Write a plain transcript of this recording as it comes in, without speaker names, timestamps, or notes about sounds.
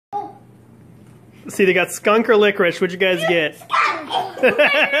See, they got skunk or licorice. What'd you guys get?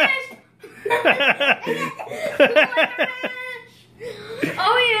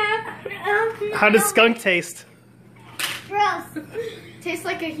 Oh yeah. How does skunk taste? Gross. Tastes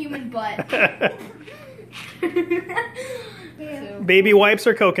like a human butt. Baby wipes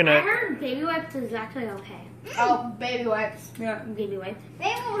or I coconut? heard baby wipes is actually okay. Oh, baby wipes. Yeah, baby wipes.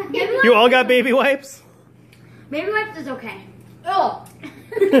 You all got baby wipes? Baby wipes is okay. Oh.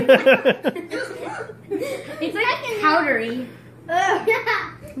 It's like powdery.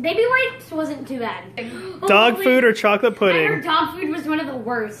 Baby wipes wasn't too bad. Dog food or chocolate I heard pudding? dog food was one of the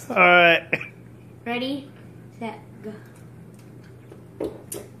worst. Alright. Ready, set, go.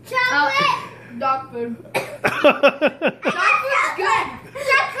 Chocolate. Dog food. Dog food's good.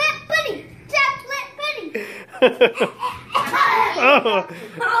 Chocolate pudding. Chocolate pudding. Oh.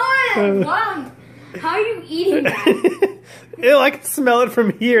 Mom, how are you eating that? Ew, I can smell it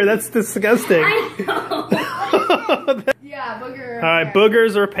from here. That's disgusting. I know. Yeah, booger. Alright,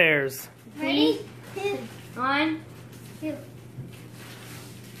 boogers or pears? Ready, 2, 1, 2.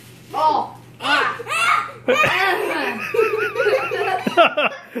 Oh.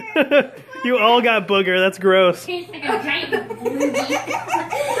 You all got booger. That's gross. Tastes like a giant boogie.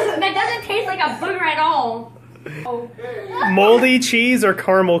 That doesn't taste like a booger at all. Oh. Moldy cheese or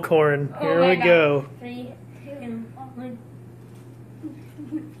caramel corn? Here Oh we my go. 3, 2, 1.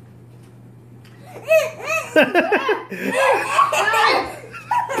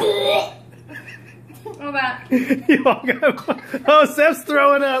 Oh god. You all got. Oh, Seth's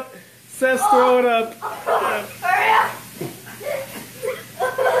throwing up. Seth's throwing up.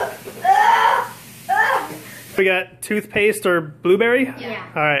 We got toothpaste or blueberry? Yeah.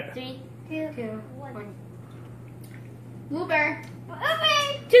 All right. 3, 2, 1. Blueberry.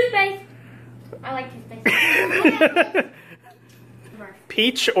 Toothpaste. I like toothpaste.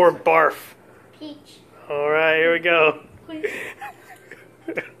 Peach or barf? Peach. All right, here we go.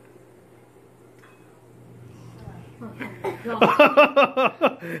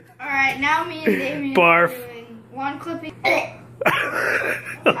 Alright, now me and Damien Barf. are doing lawn clipping.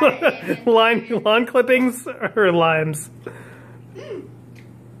 Lawn clippings or limes?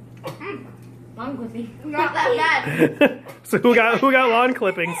 Lawn clipping. Not that bad. So who got lawn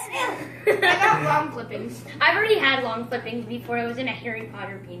clippings? I got lawn clippings. I've already had long clippings before. I was in a Harry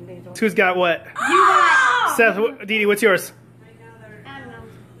Potter Bean Boozled. Who's got what? You got Seth, Dee Dee, what's yours? I don't know.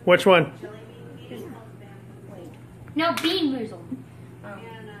 Which one? No, Bean Boozled. Oh.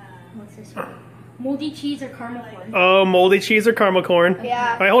 What's this one? Moldy cheese or caramel corn? Oh, moldy cheese or caramel corn?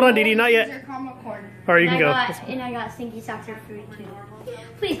 Yeah. All right, hold on, Dee Dee, not yet. Caramel corn. All right, you can go. And I got stinky socks or fruity too.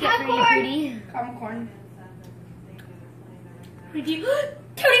 Please get fruity fruity. Caramel corn. Fruity.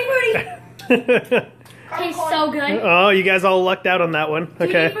 Tutti fruity. Tastes so good. Oh, you guys all lucked out on that one.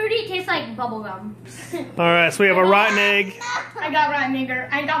 Okay. Tutti fruity tastes like bubble gum. All right, so we have a rotten egg. I got rotten egg.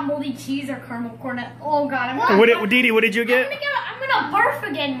 I got moldy cheese or caramel corn. Oh god, Dee Dee, what did you get? I'm gonna barf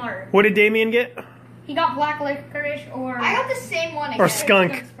again, Mark. What did Damien get? He got black licorice or I got the same one again. Or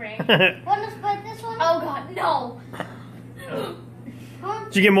skunk. spray. Want to split this one? Oh god, no.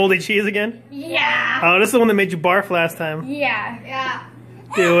 Did you get moldy cheese again? Yeah. Oh, this is the one that made you barf last time. Yeah. Yeah.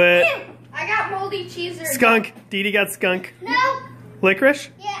 Do it. I got moldy cheese or Skunk. Dee Dee got skunk. No. Licorice?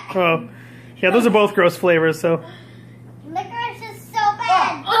 Yeah. Oh. Yeah, those are both gross flavors, so. Licorice is so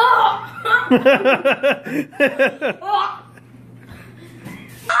bad. Oh.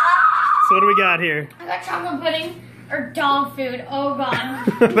 So what do we got here? I got chocolate pudding or dog food. Oh god.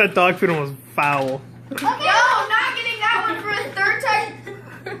 That dog food one was foul. Okay. No, not getting that one for a third time.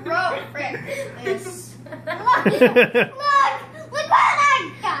 Bro, frick. This. Look what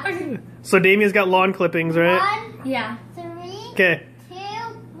I got. So Damien's got lawn clippings, right? 1, Yeah. 3, Okay. 2,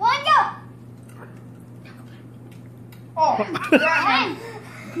 1, go. Oh,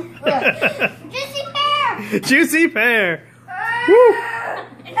 juicy pear. Juicy pear.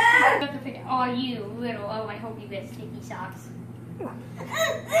 You have to pick it. Oh, you little. Oh, I hope you get sticky socks.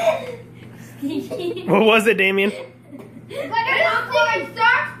 What was it, Damien? Butter popcorn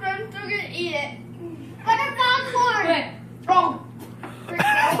socks, but I'm still gonna eat it. Butter popcorn. Oh.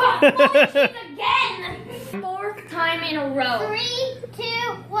 Moldy cheese again. 4th time in a row. 3, 2,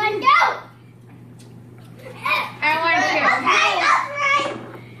 1, go. I don't want to share. That's right.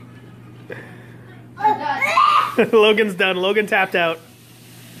 I'm done. Logan's done. Logan tapped out.